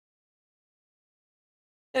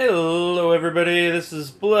Hello everybody, this is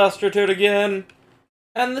Blaster again,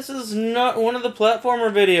 and this is not one of the platformer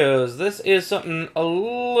videos. This is something a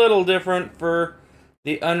little different for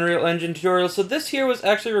the Unreal Engine tutorial. So this here was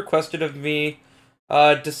actually requested of me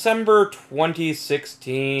December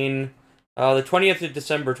 2016, the 20th of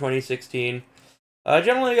December 2016. A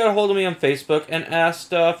gentleman got a hold of me on Facebook and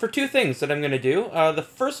asked for two things that I'm going to do. The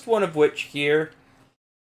first one of which here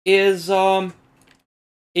is a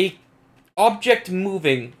object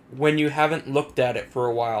moving when you haven't looked at it for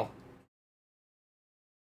a while.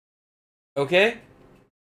 Okay?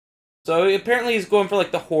 So apparently he's going for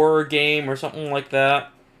like the horror game or something like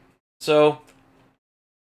that. So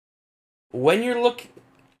when you're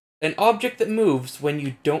an object that moves when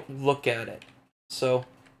you don't look at it. So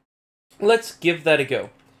let's give that a go.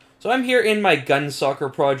 So I'm here in my gun soccer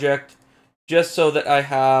project just so that I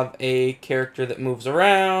have a character that moves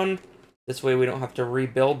around. This way we don't have to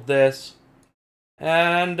rebuild this.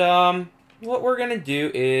 And what we're gonna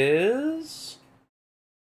do is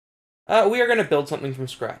we are gonna build something from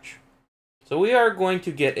scratch. So we are going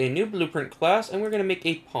to get a new blueprint class, and we're gonna make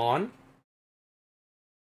a pawn.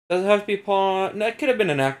 Doesn't have to be a pawn. No, it could have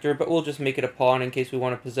been an actor, but we'll just make it a pawn in case we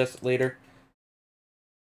want to possess it later.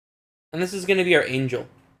 And this is gonna be our angel.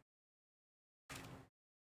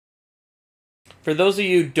 For those of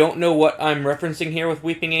you who don't know what I'm referencing here with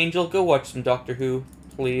Weeping Angel, go watch some Doctor Who,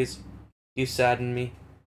 please. You sadden me.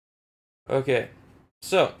 Okay.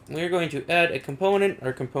 So, we're going to add a component.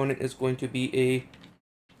 Our component is going to be a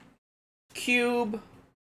cube.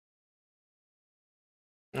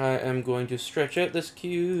 I am going to stretch out this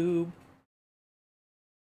cube.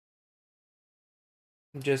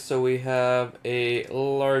 Just so we have a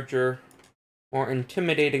larger, more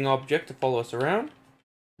intimidating object to follow us around.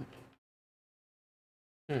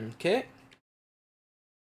 Okay.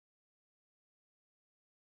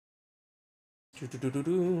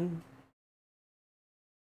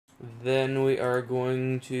 Then we are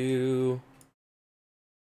going to...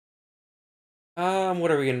 what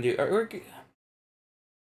are we going to do?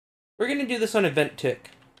 We're going to do this on event tick.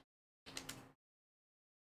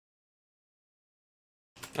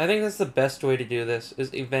 I think that's the best way to do this,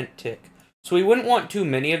 is event tick. So we wouldn't want too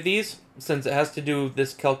many of these, since it has to do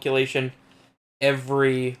this calculation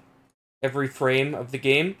every frame of the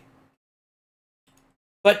game.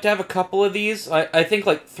 But to have a couple of these, I think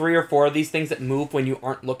like 3 or 4 of these things that move when you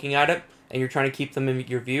aren't looking at it, and you're trying to keep them in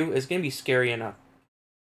your view, is going to be scary enough.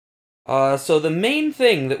 So the main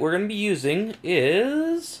thing that we're going to be using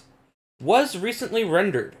is... was recently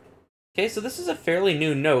rendered. Okay, so this is a fairly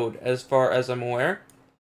new node, as far as I'm aware.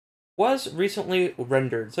 Was recently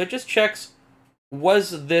rendered. So it just checks,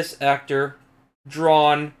 was this actor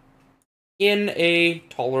drawn in a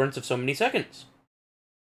tolerance of so many seconds?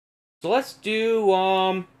 So let's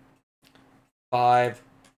do, 5.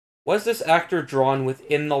 Was this actor drawn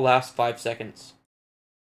within the last 5 seconds?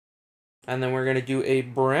 And then we're going to do a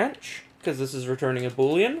branch, because this is returning a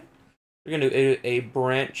boolean. We're going to do a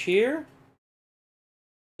branch here.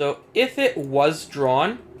 So if it was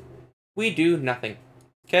drawn, we do nothing.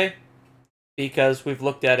 Okay? Because we've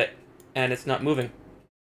looked at it, and it's not moving.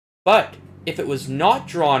 But if it was not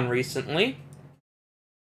drawn recently,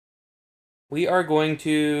 we are going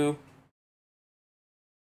to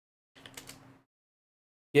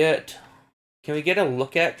get... Can we get a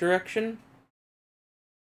look at direction?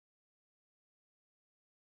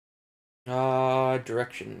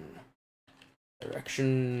 Direction.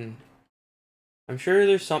 Direction. I'm sure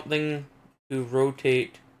there's something to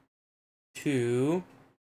rotate to.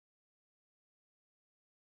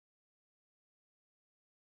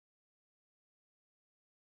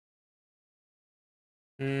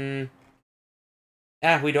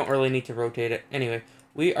 We don't really need to rotate it. Anyway,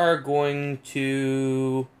 we are going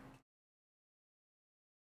to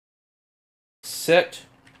set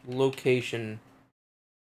location.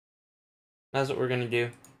 That's what we're going to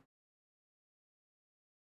do.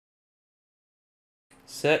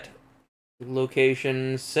 Set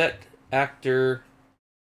location, set actor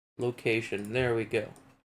location. There we go.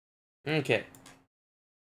 Okay.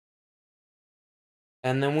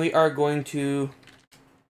 And then we are going to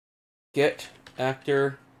get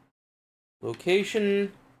actor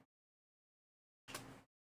location.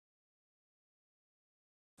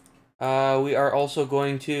 We are also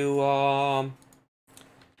going to,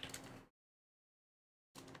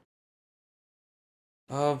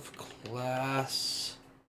 of class,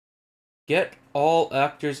 get all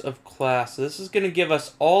actors of class. So this is going to give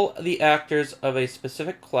us all the actors of a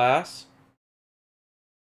specific class.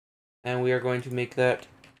 And we are going to make that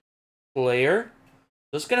player.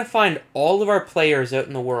 So it's going to find all of our players out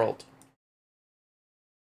in the world.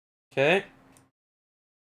 Okay.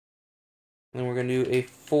 And we're going to do a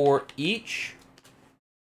for each.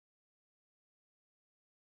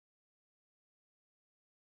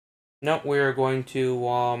 No, we're going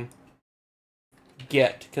to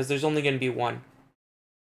get, because there's only going to be one.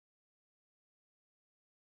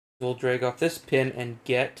 We'll drag off this pin and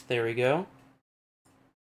get. There we go.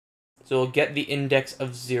 So we'll get the index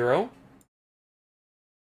of 0.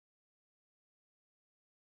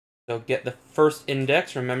 So get the first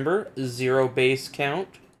index. Remember, 0 base count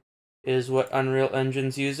is what Unreal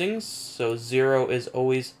Engine's using. So 0 is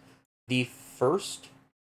always the first.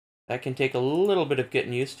 That can take a little bit of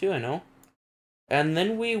getting used to, I know. And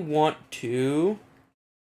then we want to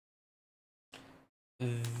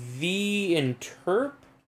v-interp,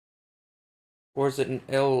 or is it an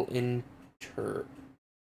l-interp?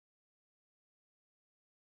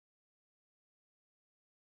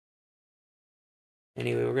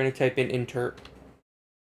 Anyway, we're going to type in interp.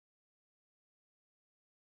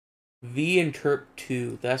 v-interp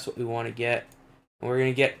 2, that's what we want to get. And we're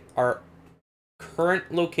going to get our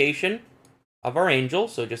current location of our angel,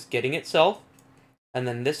 so just getting itself. And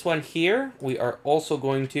then this one here, we are also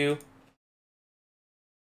going to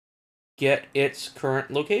get its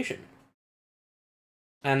current location.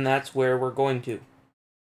 And that's where we're going to.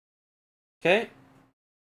 Okay.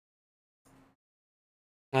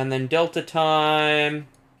 And then delta time.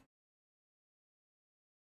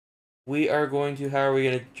 We are going to, how are we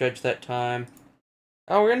going to judge that time?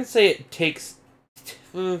 Oh, we're going to say it takes,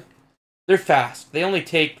 they're fast. They only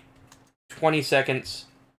take 20 seconds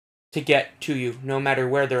to get to you, no matter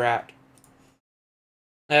where they're at.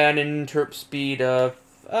 And an interp speed of,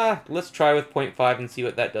 let's try with 0.5 and see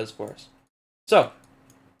what that does for us. So,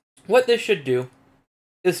 what this should do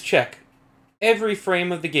is check every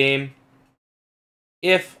frame of the game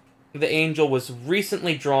if the angel was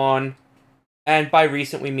recently drawn, and by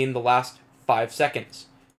recent we mean the last 5 seconds.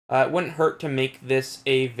 It wouldn't hurt to make this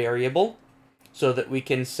a variable so that we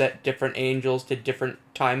can set different angels to different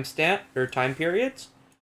time periods.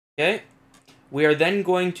 Okay, we are then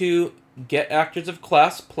going to get actors of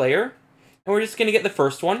class player, and we're just going to get the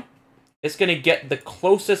first one. It's going to get the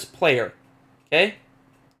closest player, okay?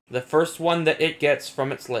 The first one that it gets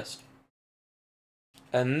from its list.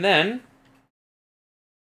 And then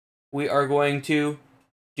we are going to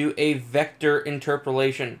do a vector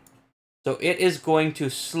interpolation. So it is going to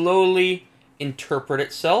slowly interpret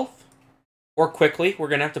itself, or quickly. We're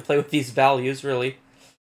going to have to play with these values, really.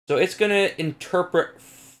 So it's going to interpret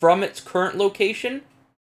from its current location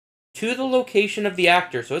to the location of the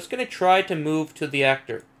actor. So it's going to try to move to the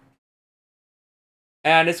actor.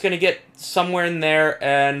 And it's going to get somewhere in there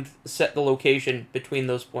and set the location between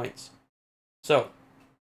those points. So,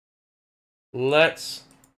 let's...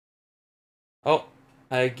 Oh,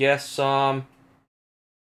 I guess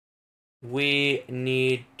we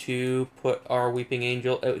need to put our Weeping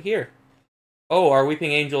Angel out here. Oh, our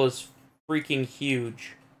Weeping Angel is freaking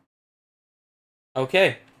huge.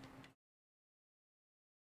 Okay.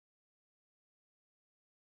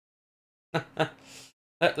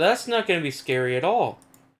 That's not going to be scary at all.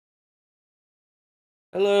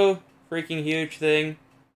 Hello, freaking huge thing.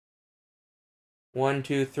 1,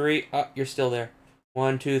 2, 3. Oh, you're still there.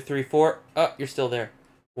 1, 2, 3, 4. Oh, you're still there.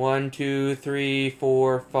 1, 2, 3,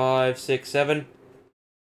 4, 5, 6, 7.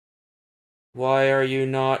 Why are you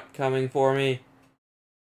not coming for me?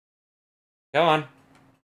 Come on.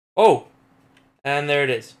 Oh! And there it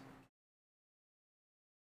is.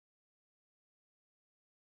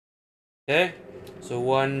 Okay. So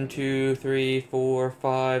 1, 2, 3, 4,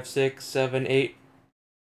 5, 6, 7, 8.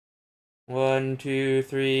 1, 2,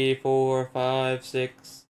 3, 4, 5,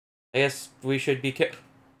 6. I guess we should be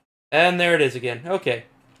and there it is again. Okay.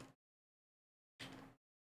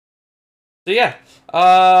 So yeah,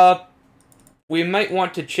 we might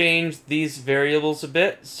want to change these variables a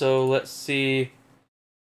bit. So let's see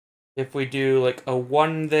if we do like a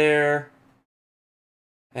 1 there,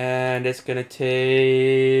 and it's gonna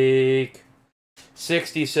take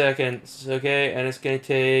 60 seconds, okay? And it's gonna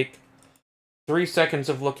take 3 seconds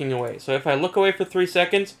of looking away. So if I look away for 3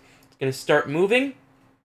 seconds, it's gonna start moving.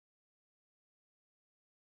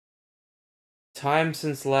 Time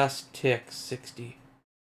since last tick, 60.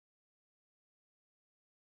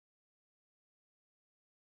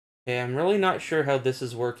 Okay, I'm really not sure how this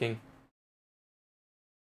is working.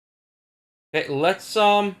 Okay, let's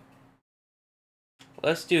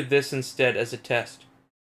do this instead as a test.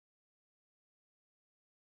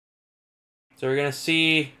 So we're gonna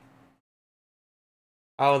see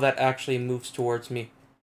how that actually moves towards me.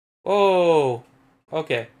 Oh,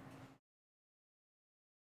 okay.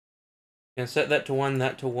 Gonna set that to 1,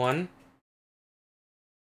 that to 1.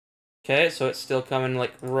 Okay, so it's still coming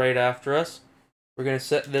like right after us. We're going to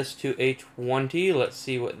set this to a 20. Let's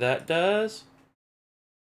see what that does.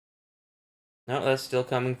 No, that's still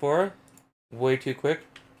coming for us. Way too quick.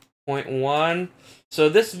 0.1. So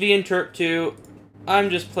this vinterp2, I'm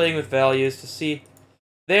just playing with values to see.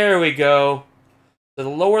 There we go. So the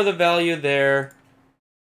lower the value there.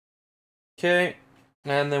 Okay.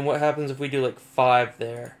 And then what happens if we do like 5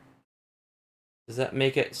 there? Does that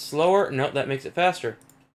make it slower? No, that makes it faster.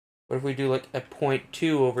 What if we do like a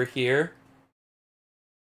 0.2 over here?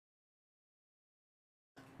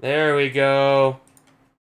 There we go.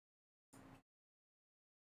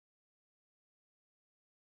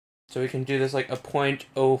 So we can do this like a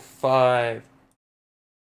 0.05.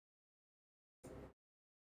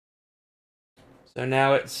 So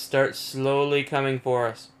now it starts slowly coming for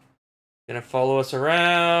us. Gonna follow us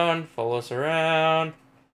around, follow us around.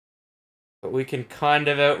 But we can kind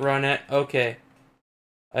of outrun it. Okay.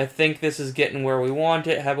 I think this is getting where we want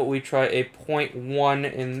it. How about we try a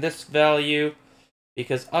 0.1 in this value?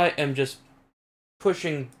 Because I am just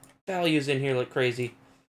pushing values in here like crazy.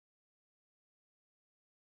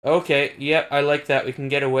 Okay, yep, I like that. We can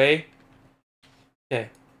get away.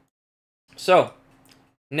 Okay. So,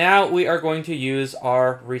 now we are going to use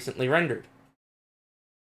our recently rendered.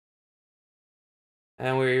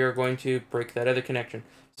 And we are going to break that other connection.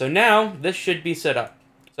 So now, this should be set up.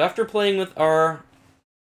 So after playing with our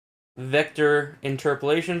vector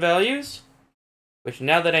interpolation values, which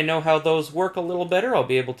now that I know how those work a little better, I'll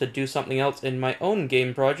be able to do something else in my own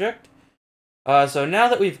game project. So now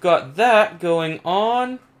that we've got that going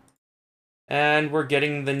on, and we're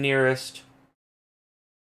getting the nearest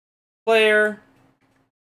player.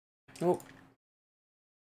 Oh.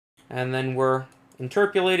 And then we're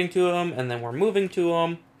interpolating to them, and then we're moving to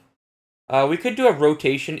them. We could do a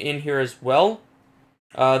rotation in here as well.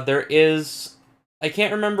 There is... I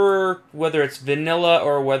can't remember whether it's vanilla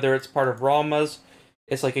or whether it's part of Rama's.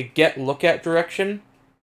 It's like a get look at direction.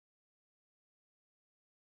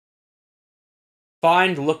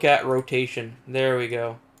 Find look at rotation. There we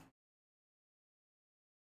go.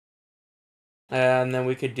 And then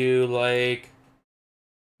we could do like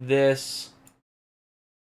this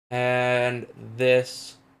and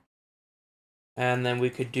this. And then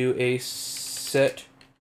we could do a set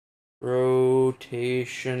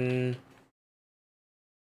rotation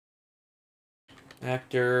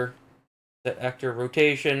actor, set actor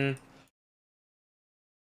rotation.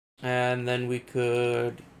 And then we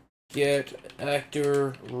could get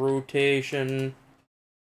actor rotation.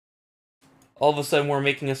 All of a sudden we're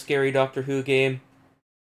making a scary Doctor Who game.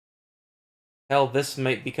 Hell, this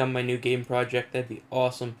might become my new game project. That'd be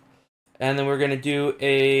awesome. And then we're going to do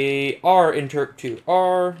a R interp 2.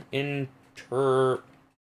 R interp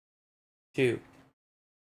 2.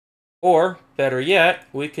 Or, better yet,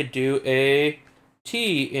 we could do a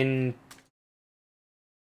T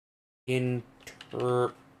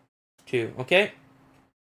interp 2. Okay?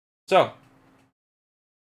 So,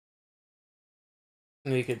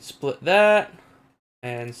 we could split that,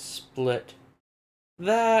 and split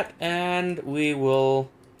that, and we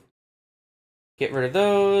will get rid of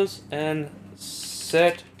those, and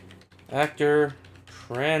set actor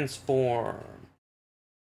transform.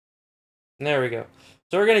 There we go.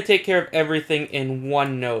 So we're going to take care of everything in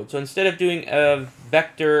one node. So instead of doing a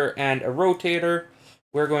vector and a rotator,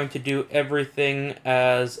 we're going to do everything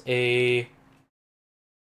as a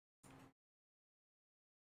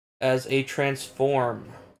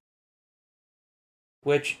transform.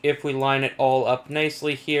 Which, if we line it all up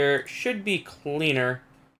nicely here, should be cleaner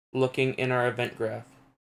looking in our event graph.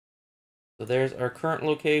 So there's our current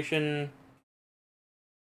location.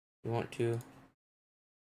 We want to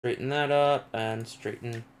straighten that up and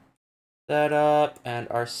straighten that up, and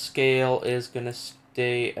our scale is going to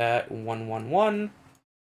stay at 111.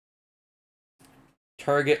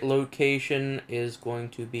 Target location is going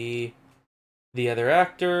to be the other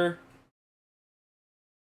actor.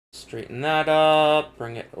 Straighten that up,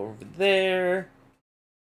 bring it over there.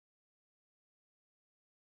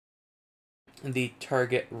 The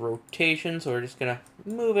target rotation, so we're just gonna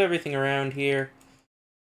move everything around here.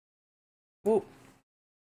 Whoop.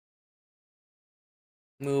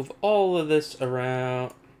 Move all of this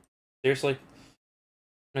around. Seriously?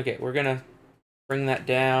 Okay, we're gonna bring that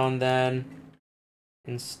down then.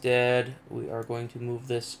 Instead, we are going to move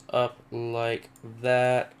this up like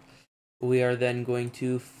that. We are then going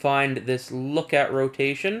to find this look at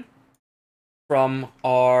rotation from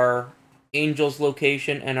our angel's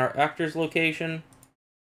location and our actor's location.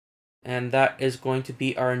 And that is going to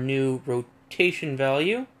be our new rotation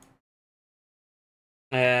value.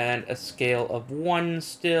 And a scale of 1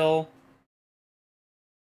 still.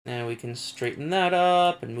 And we can straighten that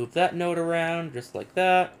up and move that node around just like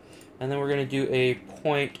that. And then we're going to do a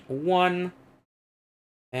 0.1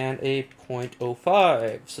 and a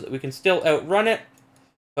 0.05 so that we can still outrun it.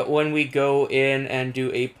 But when we go in and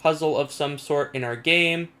do a puzzle of some sort in our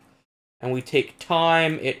game, and we take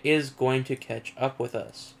time, it is going to catch up with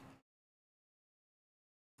us.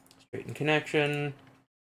 Straighten connection.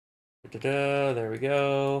 There we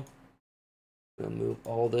go. We'll move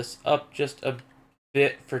all this up just a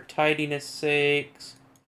bit for tidiness sakes.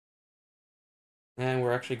 And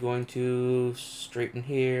we're actually going to straighten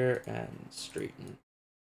here and straighten.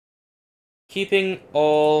 Keeping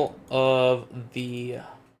all of the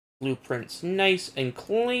blueprints nice and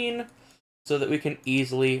clean so that we can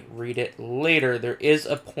easily read it later. There is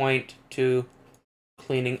a point to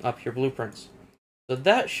cleaning up your blueprints. So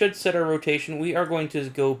that should set our rotation. We are going to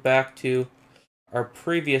go back to our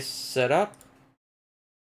previous setup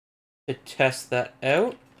to test that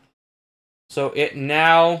out. So it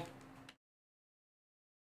now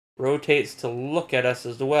rotates to look at us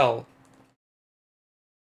as well.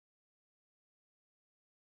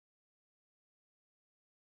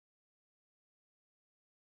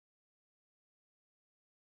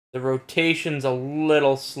 The rotation's a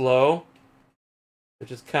little slow,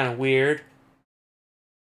 which is kind of weird.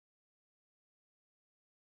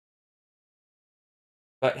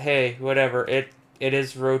 But hey, whatever. It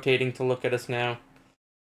is rotating to look at us now.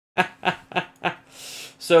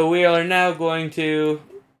 So we are now going to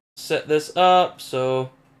set this up.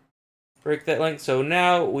 So break that link. So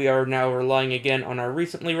now we are relying again on our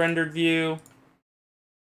recently rendered view.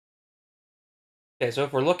 Okay, so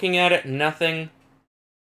if we're looking at it, nothing.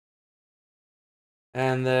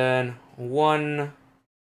 And then 1,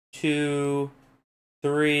 2,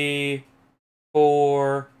 3,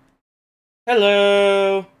 4.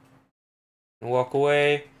 Hello! And walk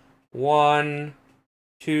away. 1,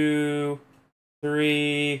 2,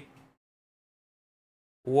 3.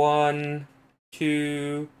 1,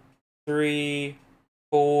 2, 3,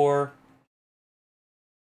 4.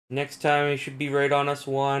 Next time he should be right on us.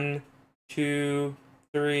 1, 2,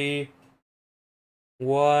 3.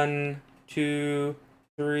 1, 2,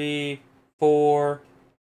 3, 4.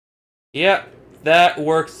 Yep, that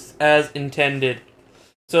works as intended.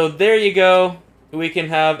 So there you go. We can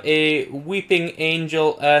have a weeping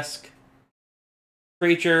angel-esque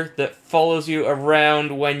creature that follows you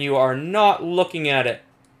around when you are not looking at it.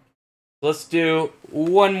 Let's do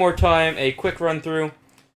one more time a quick run through.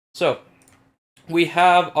 So we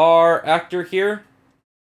have our actor here.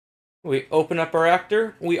 We open up our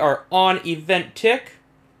actor. We are on event tick.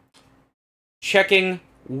 Checking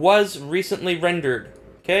was recently rendered.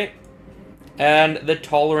 Okay. And the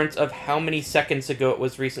tolerance of how many seconds ago it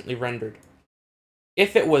was recently rendered.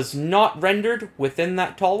 If it was not rendered within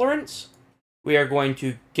that tolerance, we are going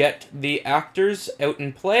to get the actors out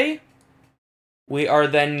in play. We are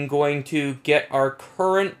then going to get our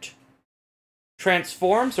current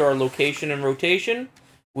transforms, so our location and rotation.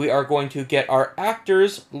 We are going to get our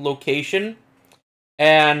actors' location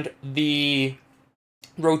and the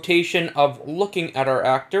rotation of looking at our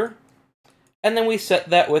actor. And then we set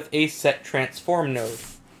that with a set transform node.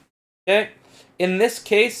 Okay? In this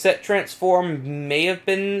case, set transform may have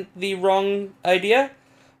been the wrong idea.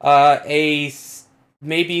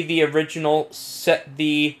 Maybe the original set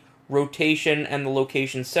the rotation and the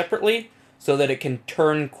location separately so that it can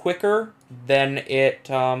turn quicker than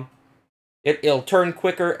it'll turn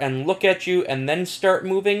quicker and look at you and then start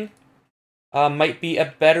moving. Might be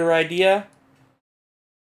a better idea.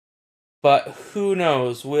 But who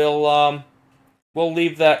knows? We'll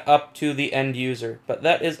leave that up to the end user. But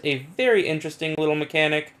that is a very interesting little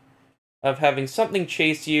mechanic of having something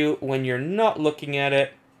chase you when you're not looking at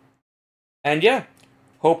it. And yeah,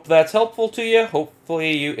 hope that's helpful to you.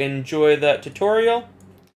 Hopefully you enjoy that tutorial.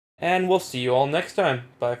 And we'll see you all next time.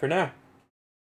 Bye for now.